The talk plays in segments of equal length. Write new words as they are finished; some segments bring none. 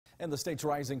And the state's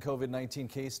rising COVID-19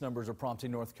 case numbers are prompting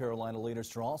North Carolina leaders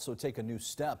to also take a new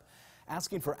step,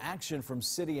 asking for action from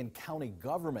city and county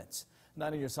governments.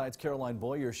 9 on your side's Caroline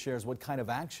Boyer shares what kind of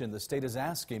action the state is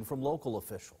asking from local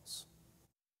officials.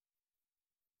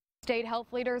 State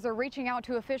health leaders are reaching out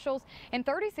to officials in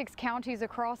 36 counties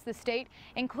across the state,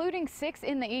 including 6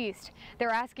 in the east.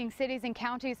 They're asking cities and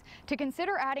counties to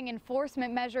consider adding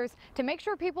enforcement measures to make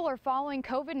sure people are following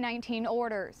COVID-19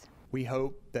 orders. We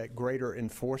hope that greater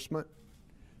enforcement,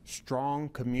 strong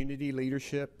community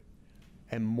leadership,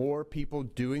 and more people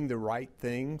doing the right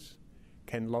things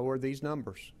can lower these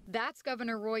numbers. That's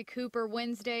Governor Roy Cooper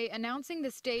Wednesday announcing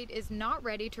the state is not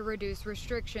ready to reduce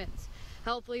restrictions.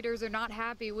 Health leaders are not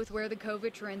happy with where the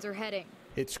COVID trends are heading.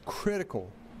 It's critical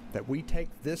that we take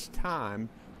this time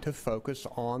to focus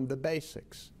on the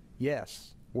basics.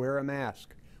 Yes, wear a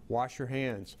mask, wash your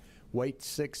hands, wait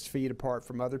 6 feet apart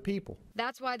from other people.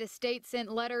 That's why the state sent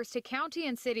letters to county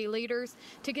and city leaders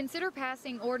to consider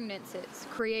passing ordinances,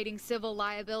 creating civil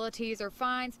liabilities or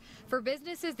fines for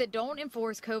businesses that don't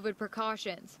enforce COVID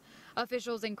precautions.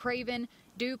 Officials in Craven,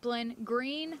 Duplin,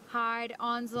 Greene, Hyde,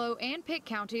 Onslow, and Pitt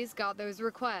counties got those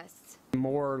requests.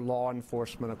 More law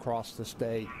enforcement across the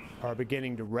state are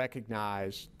beginning to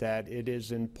recognize that it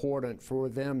is important for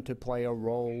them to play a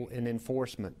role in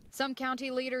enforcement. Some county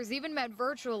leaders even met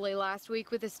virtually last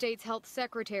week with the state's health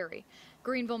secretary.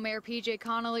 Greenville Mayor P.J.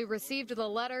 Connolly received the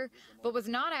letter but was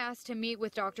not asked to meet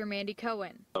with Dr. Mandy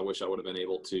Cohen. I wish I would have been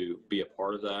able to be a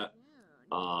part of that.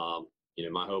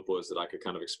 My hope was that I could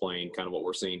kind of explain kind of what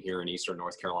we're seeing here in eastern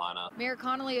North Carolina. Mayor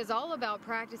Connolly is all about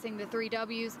practicing the 3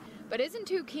 W's, but isn't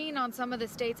too keen on some of the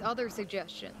state's other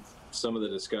suggestions. Some of the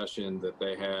discussion that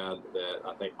they had that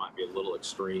I think might be a little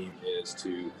extreme is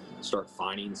to start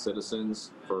fining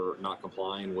citizens for not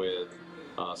complying with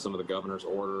some of the governor's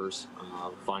orders,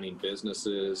 fining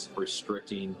businesses,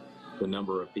 restricting the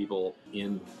number of people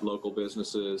in local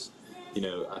businesses.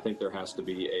 I think there has to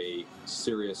be a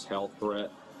serious health threat.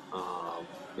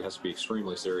 It has to be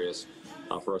extremely serious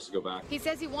for us to go back. He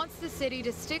says he wants the city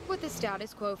to stick with the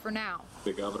status quo for now.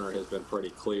 The governor has been pretty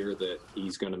clear that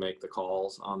he's going to make the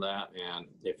calls on that, and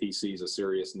if he sees a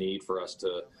serious need for us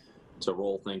to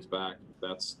roll things back,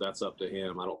 that's up to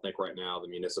him. I don't think right now the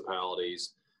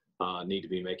municipalities need to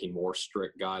be making more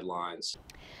strict guidelines.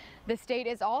 The state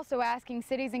is also asking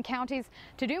cities and counties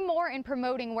to do more in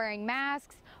promoting wearing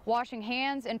masks, washing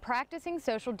hands, and practicing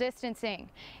social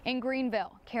distancing. In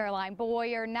Greenville, Caroline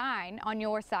Boyer, 9 on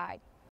your side.